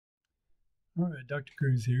All right, Dr.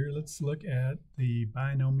 Kruse here. Let's look at the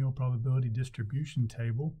binomial probability distribution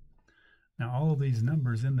table. Now, all of these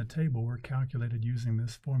numbers in the table were calculated using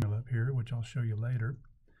this formula up here, which I'll show you later.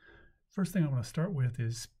 First thing I want to start with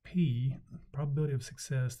is P, probability of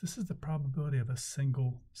success. This is the probability of a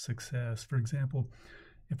single success. For example,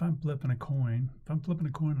 if I'm flipping a coin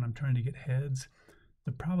and I'm trying to get heads,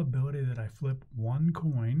 the probability that I flip one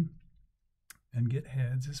coin and get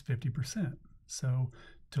heads is 50%. So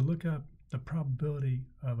to look up the probability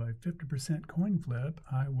of a 50% coin flip,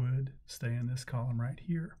 I would stay in this column right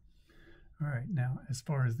here. All right, now as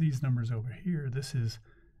far as these numbers over here, this is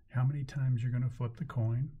how many times you're going to flip the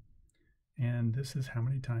coin, and this is how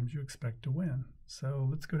many times you expect to win. So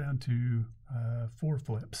let's go down to 4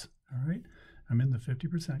 flips. All right, I'm in the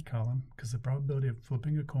 50% column because the probability of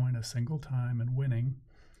flipping a coin a single time and winning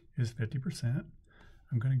is 50%.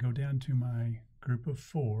 I'm going to go down to my group of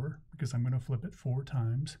 4 because I'm going to flip it 4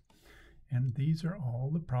 times. And these are all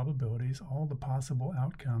the probabilities, all the possible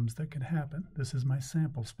outcomes that could happen. This is my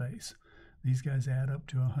sample space. These guys add up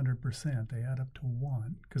to 100%. They add up to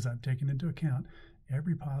 1 because I've taken into account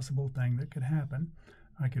every possible thing that could happen.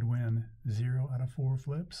 I could win 0 out of 4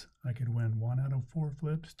 flips. I could win 1 out of 4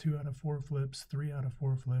 flips, 2 out of 4 flips, 3 out of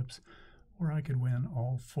 4 flips, or I could win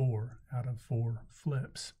all 4 out of 4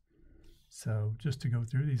 flips. So just to go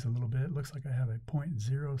through these a little bit, it looks like I have a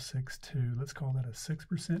 0.062, let's call that a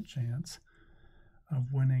 6% chance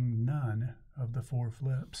of winning none of the 4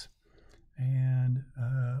 flips. And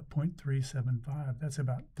 0.375, that's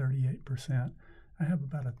about 38%. I have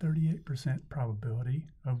about a 38% probability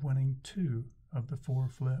of winning 2 of the 4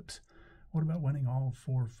 flips. What about winning all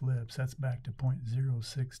 4 flips? That's back to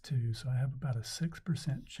 0.062, so I have about a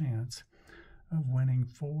 6% chance of winning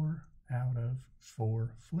 4 out of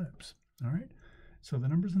 4 flips. All right, so the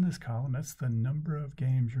numbers in this column, that's the number of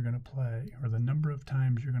games you're going to play, or the number of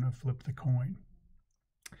times you're going to flip the coin.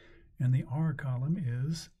 And the R column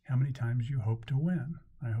is how many times you hope to win.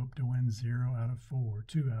 I hope to win 0 out of 4,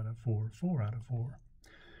 2 out of 4, 4 out of 4.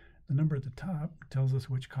 The number at the top tells us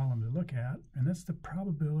which column to look at, and that's the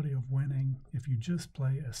probability of winning if you just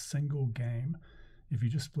play a single game, if you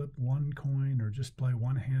just flip one coin or just play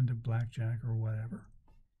one hand of blackjack or whatever.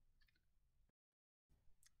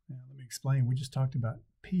 Now, let me explain. We just talked about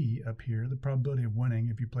P up here, the probability of winning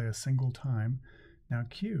if you play a single time. Now,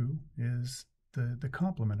 Q is the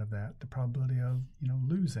complement of that, the probability of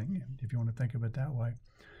losing, if you want to think of it that way.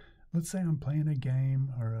 Let's say I'm playing a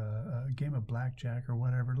game or a game of blackjack or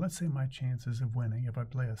whatever. Let's say my chances of winning, if I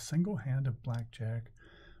play a single hand of blackjack,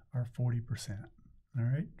 are 40%. All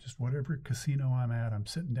right, just whatever casino I'm at, I'm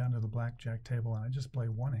sitting down to the blackjack table and I just play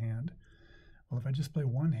one hand. Well, if I just play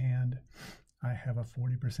one hand, I have a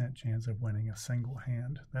 40% chance of winning a single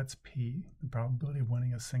hand. That's P, the probability of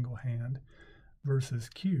winning a single hand, versus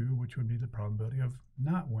Q, which would be the probability of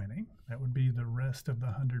not winning. That would be the rest of the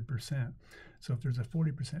 100%. So if there's a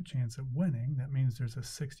 40% chance of winning, that means there's a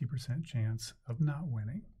 60% chance of not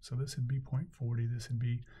winning. So this would be 0.40, this would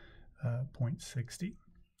be 0.60.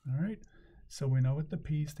 All right, so we know what the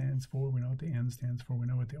P stands for, we know what the N stands for, we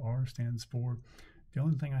know what the R stands for. The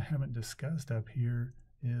only thing I haven't discussed up here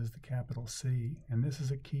is the capital C, and this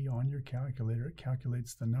is a key on your calculator. It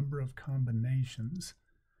calculates the number of combinations.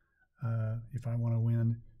 If I want to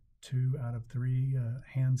win 2 out of 3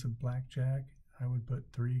 hands of blackjack, I would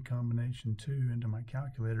put 3 combination 2 into my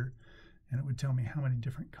calculator, and it would tell me how many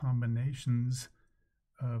different combinations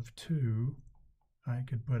of 2 I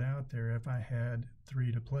could put out there if I had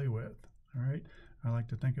 3 to play with. All right, I like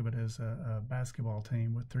to think of it as a basketball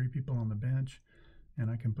team with 3 people on the bench, and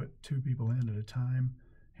I can put 2 people in at a time.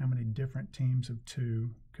 How many different teams of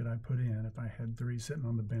 2 could I put in if I had 3 sitting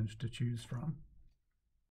on the bench to choose from?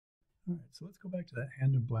 All right, so let's go back to that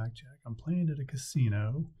hand of blackjack. I'm playing at a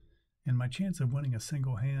casino, and my chance of winning a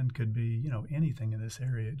single hand could be, anything in this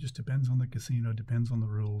area. It just depends on the casino, depends on the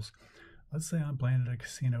rules. Let's say I'm playing at a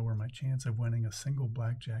casino where my chance of winning a single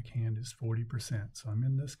blackjack hand is 40%. So I'm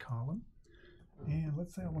in this column, and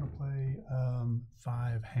let's say I want to play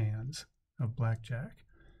 5 hands of blackjack.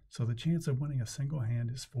 So the chance of winning a single hand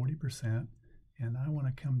is 40%, and I want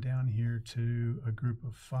to come down here to a group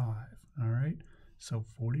of 5, all right? So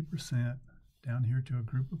 40% down here to a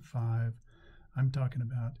group of 5. I'm talking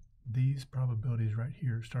about these probabilities right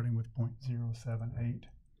here, starting with 0.078.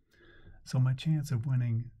 So my chance of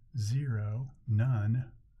winning 0,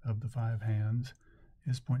 none of the 5 hands,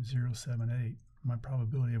 is 0.078. My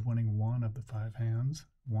probability of winning 1 of the 5 hands,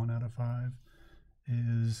 1 out of 5,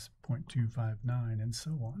 is 0.259, and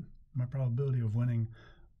so on. My probability of winning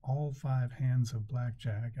all 5 hands of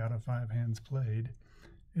blackjack out of 5 hands played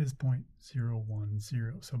is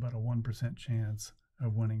 0.010, so about a 1% chance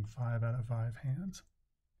of winning 5 out of 5 hands.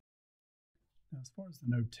 Now, as far as the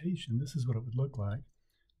notation, this is what it would look like.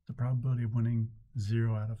 The probability of winning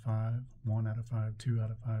 0 out of 5, 1 out of 5, 2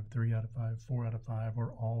 out of 5, 3 out of 5, 4 out of 5,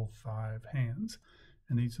 or all 5 hands.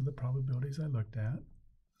 And these are the probabilities I looked at.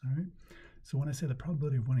 All right. So when I say the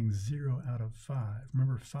probability of winning 0 out of 5,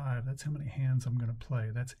 remember 5, that's how many hands I'm going to play.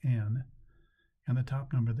 That's N. And the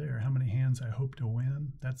top number there, how many hands I hope to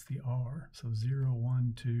win, that's the R. So 0,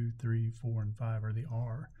 1, 2, 3, 4, and 5 are the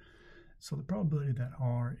R. So the probability that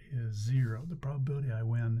R is 0. The probability I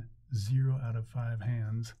win 0 out of 5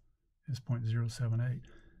 hands is 0.078.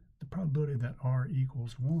 The probability that R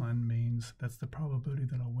equals 1 means that's the probability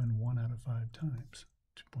that I'll win 1 out of 5 times,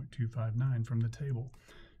 2.259 from the table,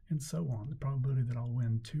 and so on. The probability that I'll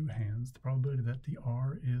win 2 hands, the probability that the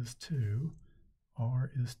R is 2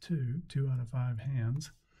 2 out of 5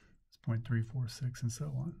 hands, it's 0.346, and so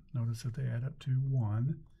on. Notice that they add up to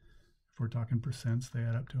 1. If we're talking percents, they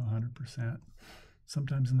add up to 100%.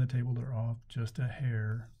 Sometimes in the table they're off just a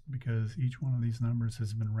hair because each one of these numbers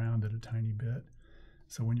has been rounded a tiny bit.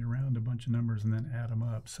 So when you round a bunch of numbers and then add them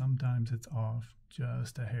up, sometimes it's off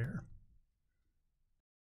just a hair.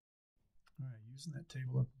 All right, using that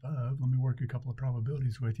table up above, let me work a couple of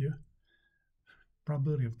probabilities with you.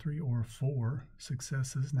 Probability of 3 or 4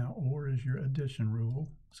 successes. Now, OR is your addition rule.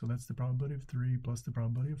 So that's the probability of 3 plus the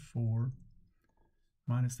probability of 4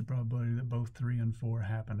 minus the probability that both 3 and 4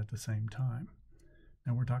 happen at the same time.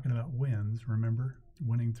 Now, we're talking about wins, remember?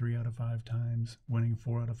 Winning 3 out of 5 times, winning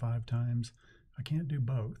 4 out of 5 times. I can't do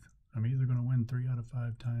both. I'm either going to win 3 out of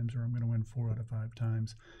 5 times or I'm going to win 4 out of 5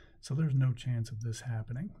 times. So there's no chance of this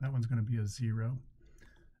happening. That one's going to be a 0.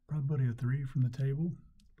 Probability of 3 from the table,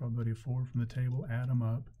 probability of 4 from the table, add them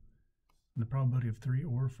up. And the probability of 3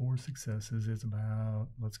 or 4 successes is about,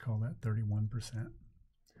 let's call that 31%.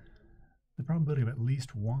 The probability of at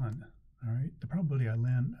least 1, all right? The probability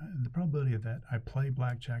that I play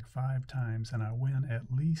blackjack 5 times and I win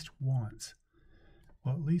at least once.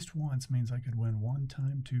 Well, at least once means I could win 1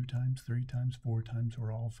 time, 2 times, 3 times, 4 times,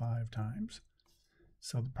 or all 5 times.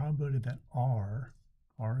 So the probability that R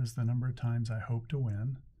is the number of times I hope to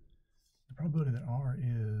win. The probability that R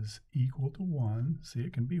is equal to 1, see,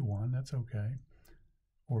 it can be 1, that's okay,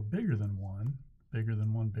 or bigger than 1, bigger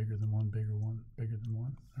than 1, bigger than 1, bigger 1, bigger than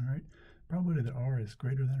 1, all right? Probability that R is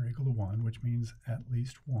greater than or equal to 1, which means at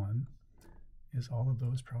least 1, is all of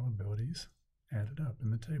those probabilities added up in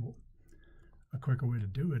the table. A quicker way to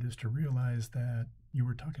do it is to realize that you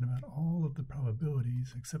were talking about all of the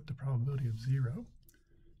probabilities except the probability of 0.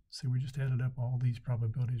 So we just added up all these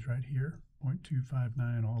probabilities right here,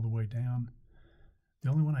 0.259 all the way down. The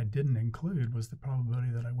only one I didn't include was the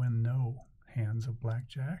probability that I win no hands of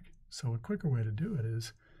blackjack. So a quicker way to do it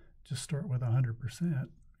is just start with 100%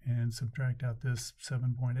 and subtract out this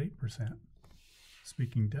 7.8%.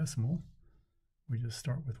 Speaking decimal, we just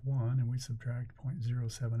start with 1 and we subtract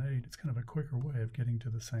 0.078. It's kind of a quicker way of getting to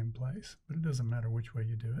the same place, but it doesn't matter which way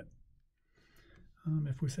you do it.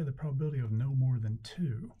 If we say the probability of no more than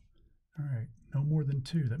 2, all right, no more than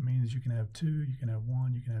 2, that means you can have 2, you can have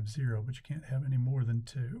 1, you can have 0, but you can't have any more than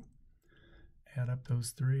 2. Add up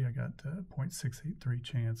those 3, I got a 0.683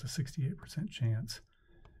 chance, a 68% chance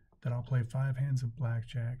that I'll play 5 hands of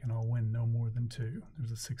blackjack and I'll win no more than 2.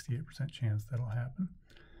 There's a 68% chance that'll happen.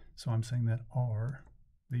 So I'm saying that R,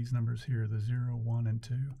 these numbers here, the 0, 1, and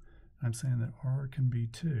 2, I'm saying that R can be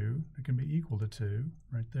 2, it can be equal to 2,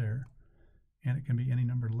 right there, and it can be any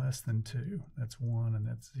number less than 2. That's 1 and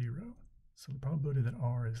that's 0. So the probability that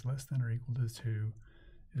R is less than or equal to 2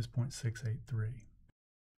 is 0.683.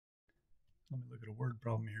 Let me look at a word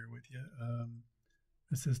problem here with you.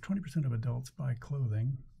 It says 20% of adults buy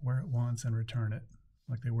clothing, wear it once, and return it.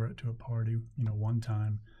 Like they wear it to a party, one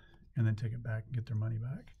time, and then take it back and get their money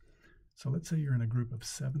back. So let's say you're in a group of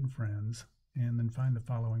 7 friends, and then find the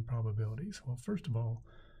following probabilities. Well, first of all,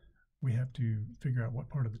 we have to figure out what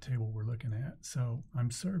part of the table we're looking at. So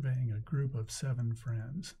I'm surveying a group of 7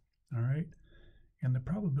 friends, all right? And the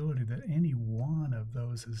probability that any one of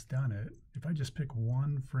those has done it, if I just pick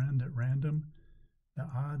one friend at random, the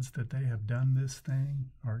odds that they have done this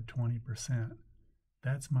thing are 20%.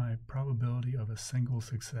 That's my probability of a single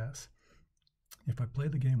success. If I play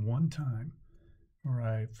the game one time, or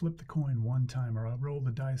I flip the coin one time, or I roll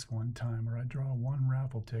the dice one time, or I draw one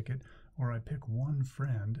raffle ticket, or I pick one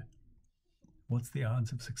friend, what's the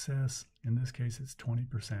odds of success? In this case, it's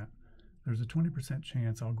 20%. There's a 20%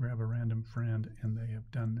 chance I'll grab a random friend and they have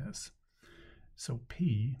done this. So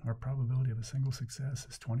P, our probability of a single success,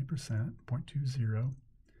 is 20%, 0.20.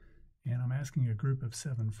 And I'm asking a group of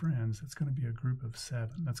 7 friends. That's going to be a group of 7.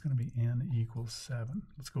 That's going to be N equals 7.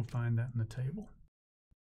 Let's go find that in the table.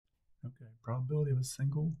 Okay, probability of a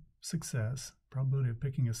single success, probability of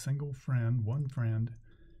picking a single friend, one friend,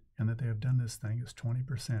 and that they have done this thing is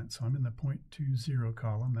 20%. So I'm in the 0.20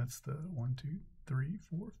 column. That's the 1, 2, 3,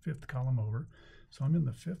 4, fifth column over. So I'm in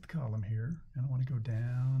the fifth column here, and I want to go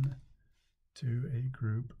down to a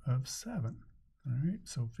group of 7. All right,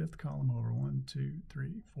 so fifth column over, 1, 2,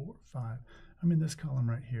 3, 4, 5. I'm in this column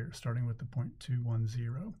right here, starting with the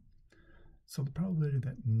 0.210. So the probability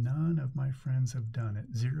that none of my friends have done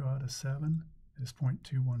it, 0 out of 7, is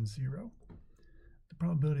 0.210. The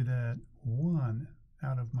probability that 1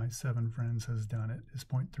 out of my 7 friends has done it is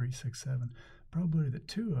 0.367. Probability that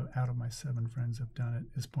 2 out of my 7 friends have done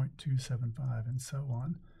it is 0.275, and so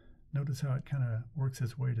on. Notice how it kind of works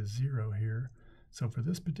its way to 0 here. So for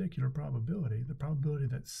this particular probability, the probability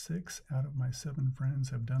that 6 out of my 7 friends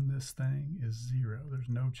have done this thing is 0. There's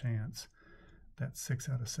no chance that 6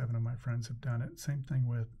 out of 7 of my friends have done it. Same thing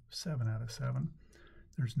with 7 out of 7.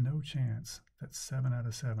 There's no chance that 7 out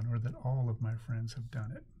of 7, or that all of my friends have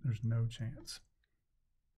done it. There's no chance.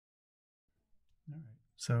 All right,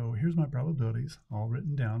 so here's my probabilities, all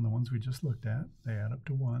written down, the ones we just looked at. They add up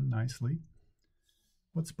to 1 nicely.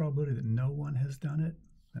 What's the probability that no one has done it?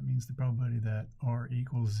 That means the probability that R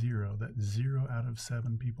equals 0, that 0 out of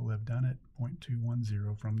 7 people have done it,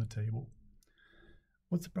 0.210 from the table.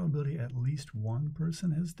 What's the probability at least one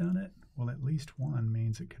person has done it? Well, at least one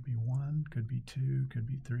means it could be 1, could be 2, could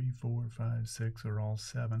be 3, 4, 5, 6, or all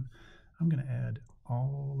 7. I'm going to add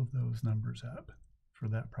all of those numbers up for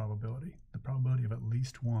that probability. The probability of at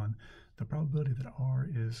least 1. The probability that R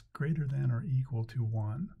is greater than or equal to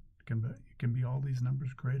 1. It can be all these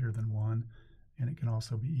numbers greater than 1, and it can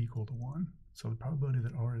also be equal to 1. So the probability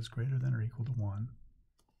that R is greater than or equal to 1,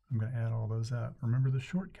 I'm going to add all those up. Remember the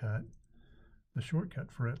shortcut. The shortcut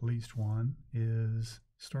for at least 1 is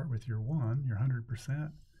start with your 1, your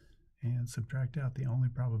 100%, and subtract out the only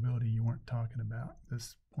probability you weren't talking about,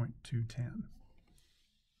 this 0.210.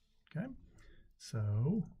 Okay,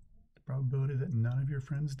 so the probability that none of your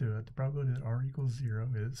friends do it, the probability that R equals 0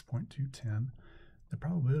 is 0.210. The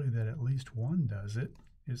probability that at least 1 does it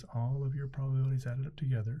is all of your probabilities added up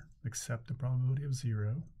together, except the probability of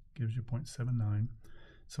 0, gives you 0.79.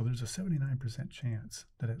 So there's a 79% chance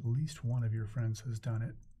that at least one of your friends has done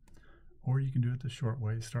it. Or you can do it the short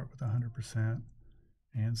way, start with 100%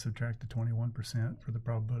 and subtract the 21% for the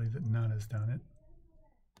probability that none has done it.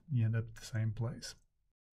 You end up at the same place.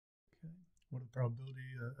 Okay. What are the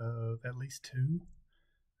probability of at least 2?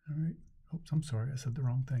 All right. Oops, I'm sorry, I said the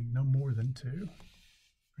wrong thing. No more than 2.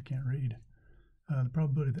 I can't read. The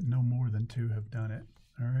probability that no more than 2 have done it.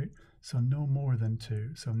 All right, so no more than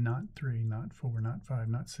 2. So not 3, not 4, not 5,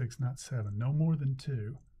 not 6, not 7. No more than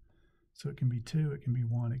 2. So it can be 2, it can be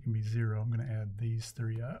 1, it can be 0. I'm going to add these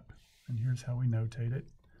 3 up. And here's how we notate it.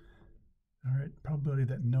 All right, probability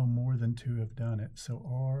that no more than 2 have done it. So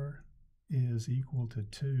R is equal to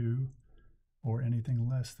 2 or anything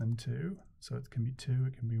less than 2. So it can be 2,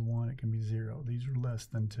 it can be 1, it can be 0. These are less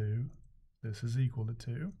than 2. This is equal to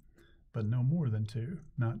 2. But no more than 2.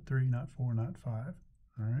 Not 3, not 4, not 5.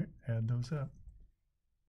 All right, add those up.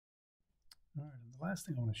 All right, and the last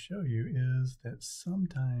thing I want to show you is that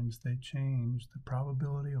sometimes they change the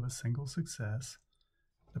probability of a single success,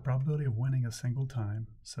 the probability of winning a single time.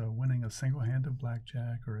 So winning a single hand of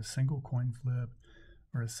blackjack, or a single coin flip,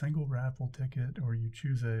 or a single raffle ticket, or you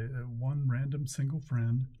choose a one random single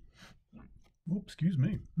friend. Whoops, excuse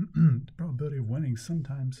me. The probability of winning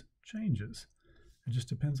sometimes changes. It just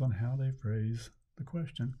depends on how they phrase the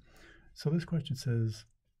question. So this question says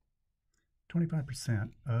 25%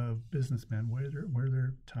 of businessmen wear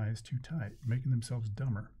their ties too tight, making themselves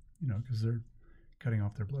dumber, because they're cutting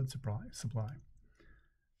off their blood supply.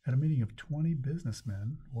 At a meeting of 20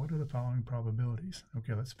 businessmen, what are the following probabilities?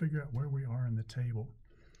 Okay, let's figure out where we are in the table.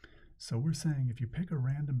 So we're saying if you pick a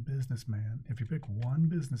random businessman, if you pick one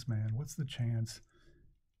businessman, what's the chance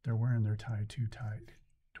they're wearing their tie too tight?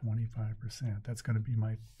 25%. That's going to be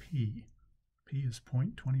my P. P is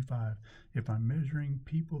 0.25. If I'm measuring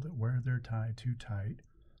people that wear their tie too tight,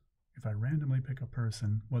 if I randomly pick a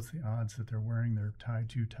person, what's the odds that they're wearing their tie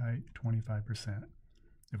too tight? 25%.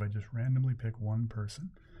 If I just randomly pick one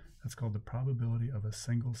person, that's called the probability of a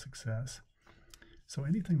single success. So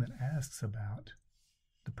anything that asks about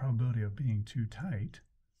the probability of being too tight,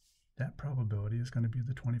 that probability is going to be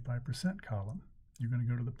the 25% column. You're going to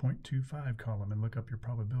go to the 0.25 column and look up your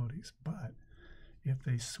probabilities. But if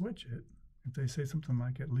they switch it, if they say something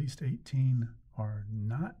like at least 18 are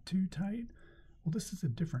not too tight, well, this is a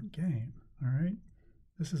different game, all right?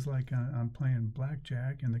 This is like I'm playing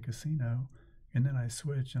blackjack in the casino, and then I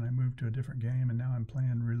switch and I move to a different game, and now I'm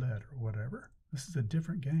playing roulette or whatever. This is a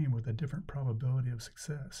different game with a different probability of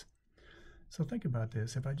success. So think about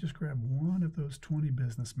this. If I just grab one of those 20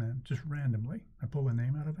 businessmen, just randomly, I pull a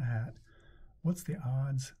name out of a hat, what's the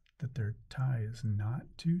odds that their tie is not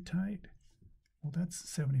too tight? Well, that's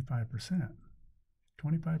 75%.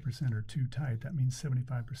 25% are too tight. That means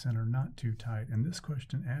 75% are not too tight. And this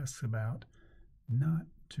question asks about not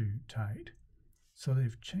too tight. So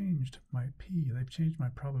they've changed my P, they've changed my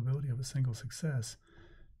probability of a single success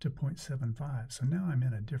to 0.75. So now I'm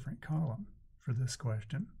in a different column for this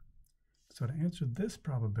question. So to answer this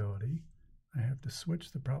probability, I have to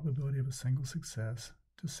switch the probability of a single success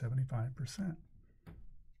to 75%.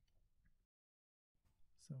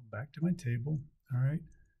 So back to my table. All right,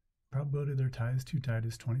 probability their tie is too tight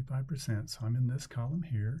is 25%. So I'm in this column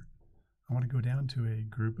here. I want to go down to a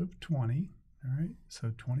group of 20. All right,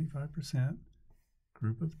 so 25%,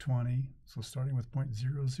 group of 20. So starting with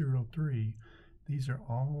 0.003, these are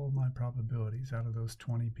all my probabilities out of those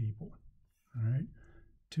 20 people. All right,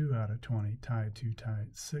 2 out of 20, tie too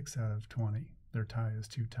tight. 6 out of 20, their tie is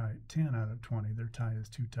too tight. 10 out of 20, their tie is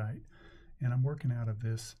too tight. And I'm working out of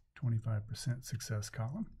this 25% success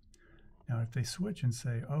column. Now, if they switch and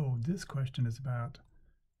say, oh, this question is about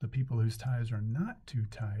the people whose ties are not too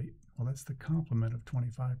tight, well, that's the complement of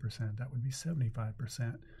 25%. That would be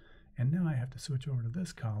 75%. And now I have to switch over to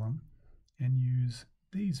this column and use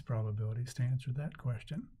these probabilities to answer that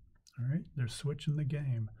question. All right, they're switching the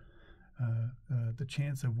game. The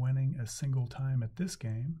chance of winning a single time at this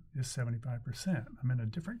game is 75%. I'm in a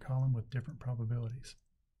different column with different probabilities.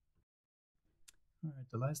 All right,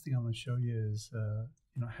 the last thing I want to show you is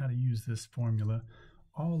how to use this formula.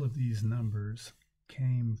 All of these numbers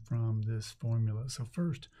came from this formula. So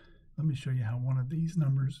first, let me show you how one of these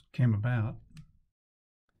numbers came about.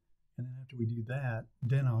 And then after we do that,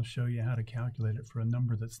 then I'll show you how to calculate it for a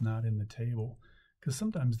number that's not in the table. Because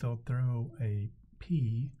sometimes they'll throw a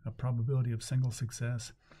P, a probability of single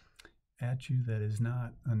success, at you that is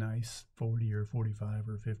not a nice 40 or 45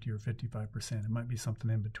 or 50 or 55%. It might be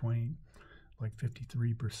something in between, like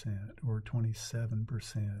 53% or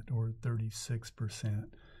 27% or 36%.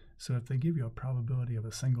 So if they give you a probability of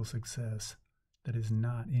a single success that is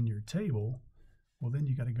not in your table, well, then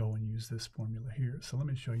you got to go and use this formula here. So let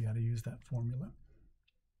me show you how to use that formula.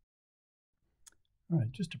 All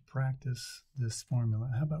right, just to practice this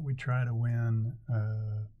formula, how about we try to win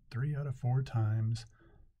 3 out of 4 times,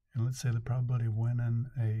 and let's say the probability of winning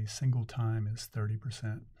a single time is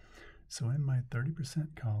 30%. So in my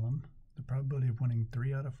 30% column, the probability of winning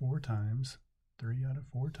 3 out of 4 times,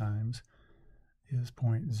 is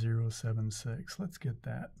 0.076. Let's get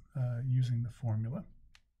that using the formula.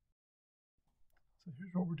 So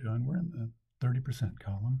here's what we're doing. We're in the 30%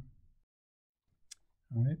 column.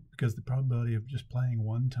 All right, because the probability of just playing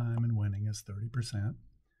one time and winning is 30%,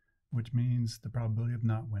 which means the probability of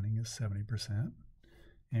not winning is 70%.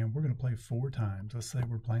 And we're going to play 4 times. Let's say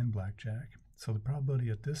we're playing blackjack. So the probability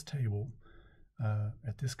at this table,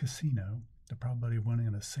 at this casino, the probability of winning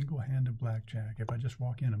in a single hand of blackjack, if I just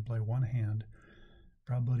walk in and play one hand,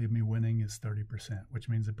 probability of me winning is 30%, which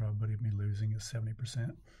means the probability of me losing is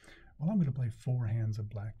 70%. Well, I'm going to play 4 hands of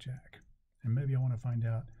blackjack. And maybe I want to find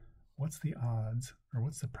out what's the odds, or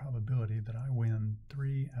what's the probability that I win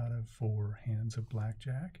 3 out of 4 hands of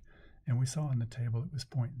blackjack. And we saw on the table it was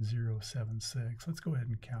 0.076. Let's go ahead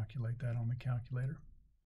and calculate that on the calculator.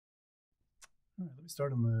 All right, let me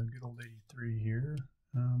start on the good old 83 here.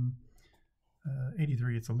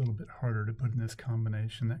 83, it's a little bit harder to put in this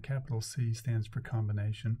combination. That capital C stands for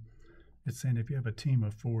combination. It's saying if you have a team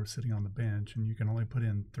of 4 sitting on the bench and you can only put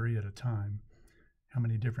in 3 at a time, how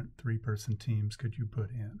many different 3-person teams could you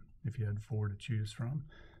put in if you had 4 to choose from?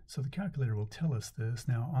 So the calculator will tell us this.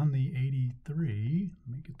 Now on the 83,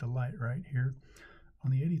 let me get the light right here.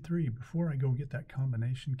 On the 83, before I go get that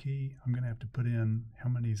combination key, I'm going to have to put in how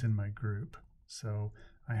many's in my group. So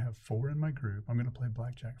I have 4 in my group. I'm going to play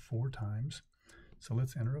blackjack 4 times. So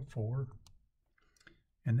let's enter a 4.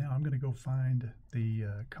 And now I'm going to go find the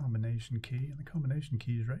combination key. And the combination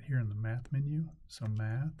key is right here in the math menu. So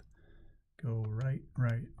math, go right,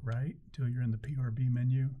 right, right till you're in the PRB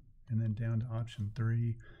menu, and then down to option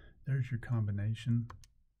 3. There's your combination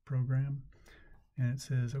program. And it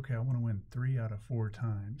says, okay, I want to win 3 out of 4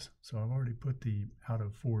 times. So I've already put the out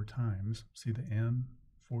of 4 times. See the N,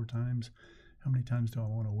 4 times. How many times do I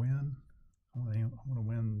want to win? I want to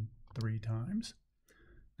win 3 times.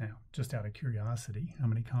 Now, just out of curiosity, how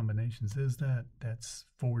many combinations is that? That's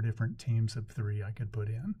 4 different teams of 3 I could put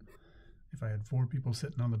in. If I had 4 people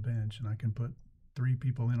sitting on the bench and I can put 3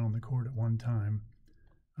 people in on the court at one time,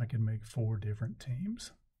 I can make 4 different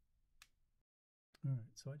teams. All right,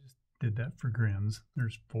 so I just did that for grins.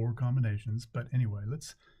 There's 4 combinations, but anyway,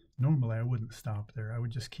 normally I wouldn't stop there. I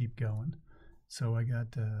would just keep going. So I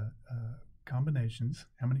got combinations.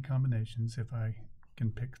 How many combinations? If I can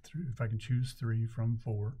pick through, if I can choose 3 from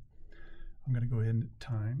 4, I'm going to go ahead and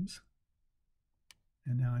times.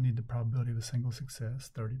 And now I need the probability of a single success,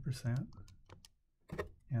 30%.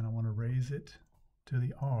 And I want to raise it to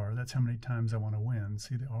the R. That's how many times I want to win.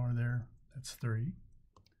 See the R there? That's 3.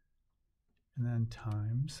 And then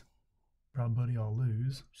times probability I'll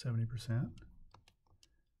lose, 70%.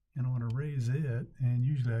 And I want to raise it, and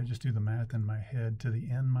usually I just do the math in my head, to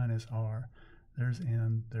the n minus r. There's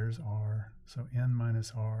n, there's r, so n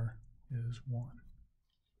minus r is 1.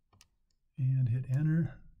 And hit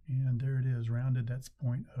enter, and there it is, rounded, that's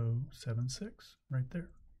 0.076 right there.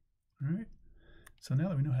 All right, so now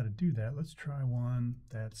that we know how to do that, let's try one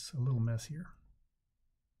that's a little messier.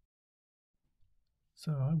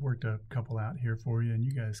 So I've worked a couple out here for you, and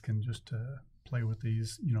you guys can just play with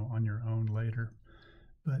these, on your own later.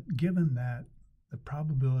 But given that the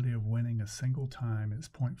probability of winning a single time is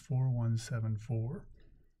 0.4174,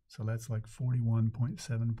 so that's like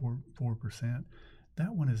 41.744%,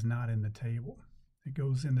 that one is not in the table. It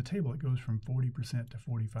goes in the table, it goes from 40% to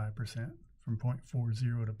 45%, from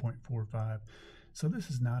 0.40 to 0.45. So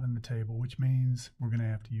this is not in the table, which means we're going to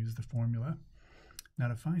have to use the formula. Now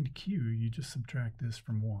to find Q, you just subtract this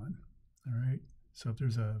from 1, all right? So if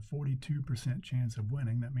there's a 42% chance of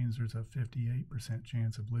winning, that means there's a 58%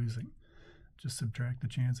 chance of losing. Just subtract the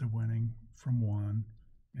chance of winning from 1,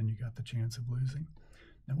 and you got the chance of losing.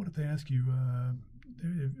 Now what if they ask you,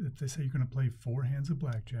 if they say you're going to play 4 hands of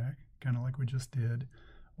blackjack, kind of like we just did,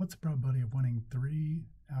 what's the probability of winning 3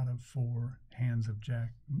 out of 4 hands of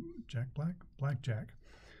blackjack?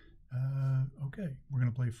 Okay, we're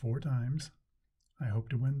going to play 4 times. I hope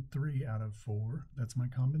to win 3 out of 4. That's my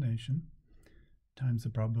combination. Times the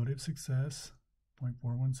probability of success,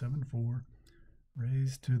 0.4174,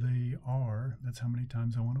 raised to the R, that's how many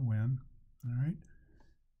times I want to win, all right,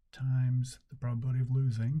 times the probability of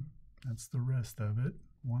losing, that's the rest of it,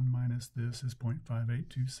 1 minus this is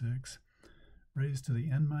 0.5826, raised to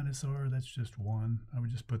the n minus r, that's just 1. I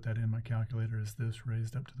would just put that in my calculator as this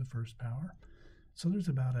raised up to the first power. So there's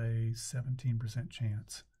about a 17%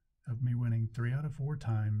 chance of me winning 3 out of 4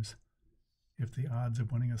 times if the odds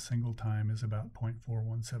of winning a single time is about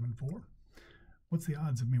 0.4174. What's the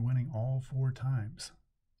odds of me winning all 4 times?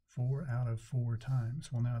 4 out of 4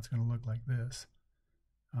 times. Well, now it's going to look like this.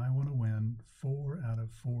 I want to win 4 out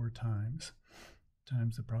of 4 times,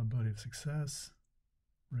 times the probability of success,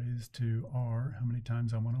 raised to R, how many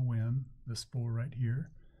times I want to win, this 4 right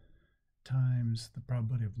here, times the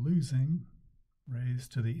probability of losing,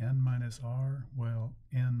 raised to the n minus r. Well,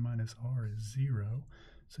 n minus r is 0.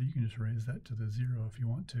 So you can just raise that to the 0 if you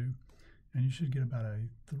want to. And you should get about a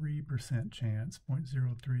 3% chance,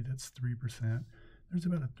 0.03, that's 3%. There's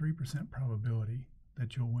about a 3% probability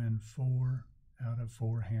that you'll win 4 out of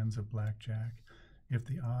 4 hands of blackjack if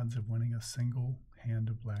the odds of winning a single hand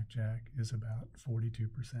of blackjack is about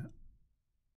 42%.